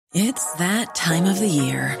It's that time of the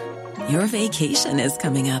year. Your vacation is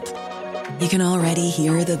coming up. You can already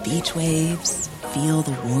hear the beach waves, feel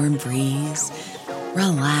the warm breeze,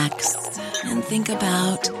 relax, and think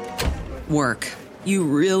about work. You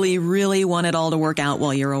really, really want it all to work out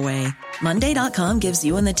while you're away. Monday.com gives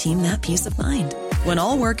you and the team that peace of mind. When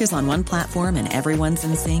all work is on one platform and everyone's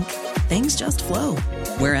in sync, things just flow.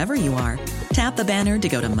 Wherever you are, tap the banner to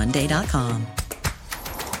go to Monday.com.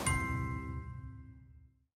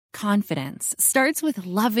 Confidence starts with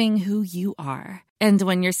loving who you are. And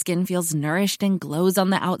when your skin feels nourished and glows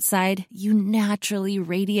on the outside, you naturally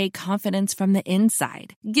radiate confidence from the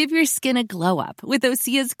inside. Give your skin a glow up with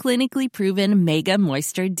Osea's clinically proven Mega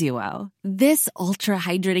Moisture Duo. This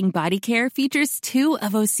ultra-hydrating body care features two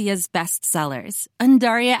of Osea's best sellers,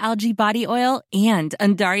 Undaria Algae Body Oil and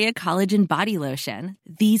Undaria Collagen Body Lotion.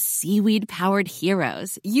 These seaweed-powered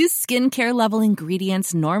heroes use skincare-level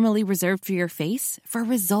ingredients normally reserved for your face for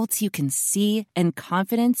results you can see and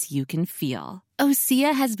confidence you can feel.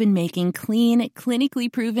 Osea has been making clean,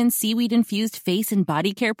 clinically proven seaweed-infused face and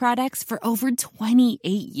body care products for over 28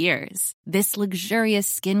 years. This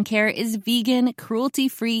luxurious skincare is vegan,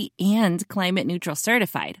 cruelty-free, and climate-neutral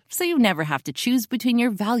certified, so you never have to choose between your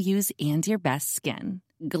values and your best skin.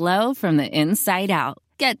 Glow from the inside out.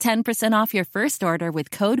 Get 10% off your first order with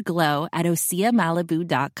code GLOW at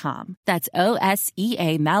OseaMalibu.com. That's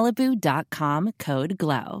OSEA Malibu.com, code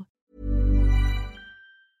GLOW.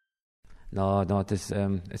 No,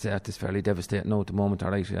 it's fairly devastating now at the moment,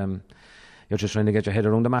 all right. You're just trying to get your head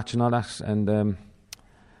around the match and all that, and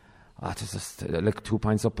it's just like 2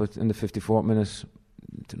 points up in the 54th minute.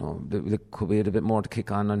 You know, they could be a bit more to kick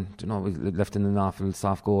on, and you know, we left in an awful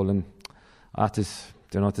soft goal, and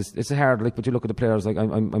it's hard. Like, but you look at the players. Like,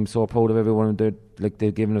 I'm so proud of everyone.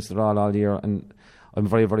 They've given us their all year, and I'm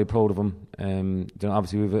very, very proud of them. You know,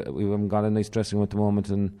 obviously we haven't got a nice dressing room at the moment,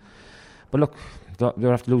 but look.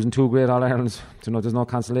 They're after losing two great All-Irelands. You know, there's no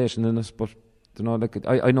consolation in this, but you know, like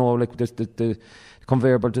I know, like the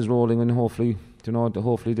conveyor belt is rolling, and hopefully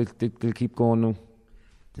they'll keep going now.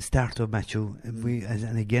 The start of Matthew,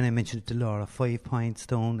 and again I mentioned it to Laura, 5 points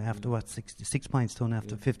down after 6 points down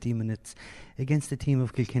after 15 minutes against a team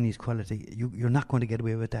of Kilkenny's quality. You're not going to get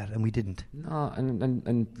away with that, and we didn't. No,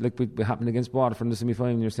 and like we happened against Waterford in the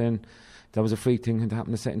semi-final. You're saying that was a freak thing, and to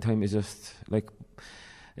happen the second time is just like.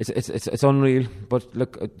 It's unreal, but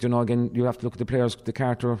look, you know, again, you have to look at the players, the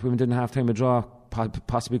character. We didn't have time to draw.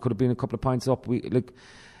 Possibly could have been a couple of points up. We like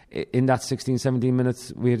in that 16-17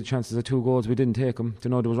 minutes, we had chances of 2 goals. We didn't take them. You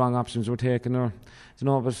know, there was wrong options were taken, or you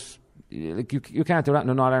know, but like you can't do that in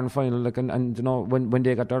an All-Ireland final. Like, and you know, when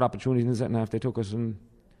they got their opportunity in the second half, they took us, and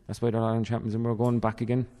that's why they're All-Ireland champions, and we're going back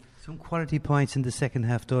again. Some quality points in the second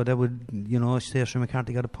half, though. That would, you know, Saoirse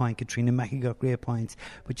McCarthy got a point, Katrina Mackey got great points,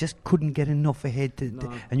 but just couldn't get enough ahead.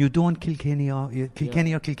 And you don't kill Kilkenny or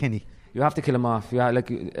Kilkenny. You have to kill them off. Yeah,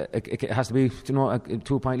 like it has to be. You know, a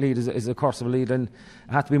 2-point lead is a curse of a lead, and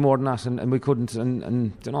it had to be more than that, and we couldn't.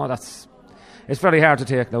 And you know, it's very hard to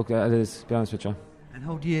take. Look, it is. To be honest with you. And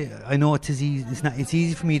how do you? I know it's easy. It's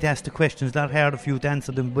easy for me to ask the questions. It's not hard for you to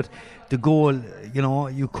answer them. But the goal, you know,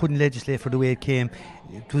 you couldn't legislate for the way it came.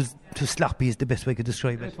 It was too sloppy. Is the best way I could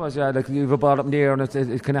describe it. It was, yeah. Like you have a ball up in the air, and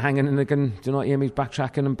it's kind of hanging, and again, you know, Amy's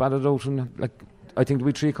backtracking and batted out, and like I think there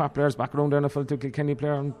were 3 Cork players back around there, and I felt to Kilkenny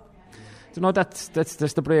player, and you know, that's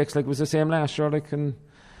the breaks. Like it was the same last year, like, and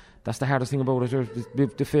that's the hardest thing about it.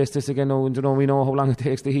 We've to face this again now, and you know, we know how long it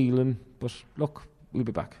takes to heal, but look, we'll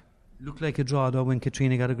be back. Looked like a draw though when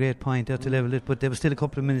Katrina got a great point out to level it, but there was still a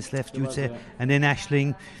couple of minutes left, you'd say. Yeah. And then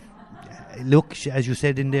Aisling, look, as you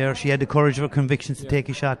said in there, she had the courage of her convictions to take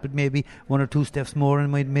a shot, but maybe 1 or 2 steps more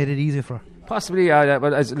and might have made it easier for her. Possibly, yeah, but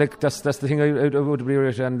that's the thing I would agree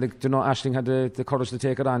with. And like, you know, Aisling had the courage to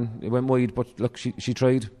take it on. It went wide, but look, she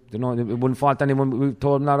tried. You know, it wouldn't fault anyone. We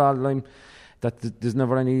told them that all the time, that there's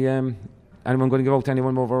never anyone going to give out to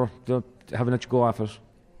anyone over having a go off it.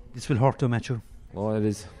 This will hurt though, Matthew. Oh, it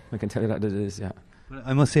is. I can tell you that it is, yeah. Well,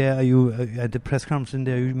 I must say, you at the press conference in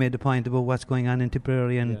there, you made the point about what's going on in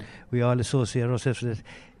Tipperary, and we all associate ourselves with it.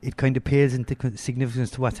 It kind of pales into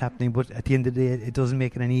significance to what's happening, but at the end of the day, it doesn't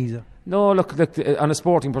make it any easier. No, look, on a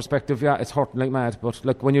sporting perspective, yeah, it's hurting like mad. But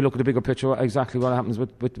look, when you look at the bigger picture, exactly what happens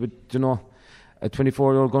with you know, a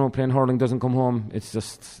 24-year-old going out playing hurling doesn't come home. It's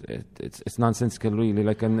just it's nonsensical, really.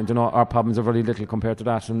 Like, and you know, our problems are very little compared to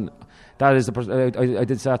that. And that is I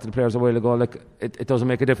did say that to the players a while ago. Like, it doesn't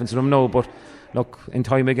make a difference to them now. But look, in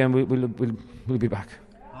time again, we'll be back.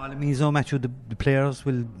 All it means, though, Matthew, the players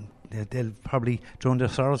they'll probably drown their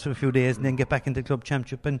sorrows for a few days and then get back into the club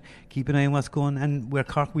championship and keep an eye on what's going. And where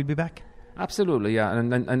Cork will be back. Absolutely, yeah,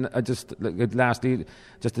 and I just lastly,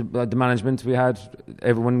 just the management we had,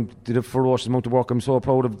 everyone did a ferocious amount of work. I'm so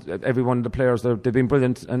proud of every one of the players. They've been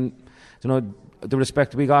brilliant, and the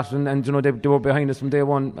respect we got, and they were behind us from day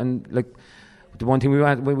one. And the one thing we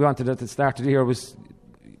wanted at the start of the year was,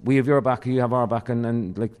 we have your back, you have our back,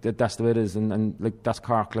 and that's the way it is, and that's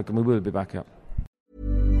Cork, and we will be back, yeah.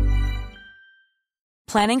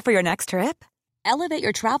 Planning for your next trip? Elevate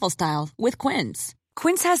your travel style with Quince.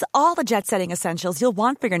 Quince has all the jet-setting essentials you'll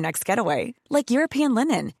want for your next getaway, like European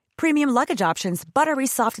linen, premium luggage options, buttery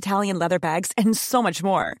soft Italian leather bags, and so much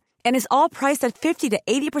more. And is all priced at 50 to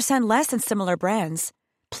 80% less than similar brands.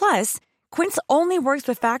 Plus, Quince only works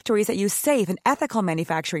with factories that use safe and ethical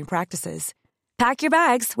manufacturing practices. Pack your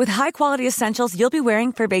bags with high-quality essentials you'll be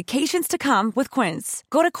wearing for vacations to come with Quince.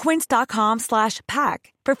 Go to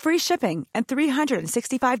quince.com/pack for free shipping and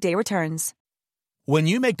 365-day returns. When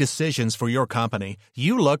you make decisions for your company,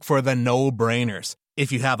 you look for the no-brainers.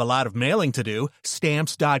 If you have a lot of mailing to do,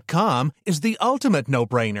 Stamps.com is the ultimate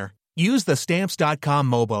no-brainer. Use the Stamps.com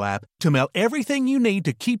mobile app to mail everything you need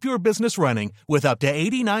to keep your business running with up to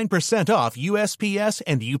 89% off USPS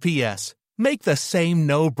and UPS. Make the same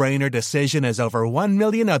no-brainer decision as over 1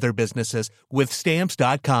 million other businesses with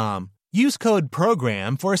Stamps.com. Use code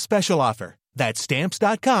PROGRAM for a special offer. That's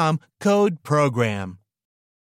Stamps.com, code PROGRAM.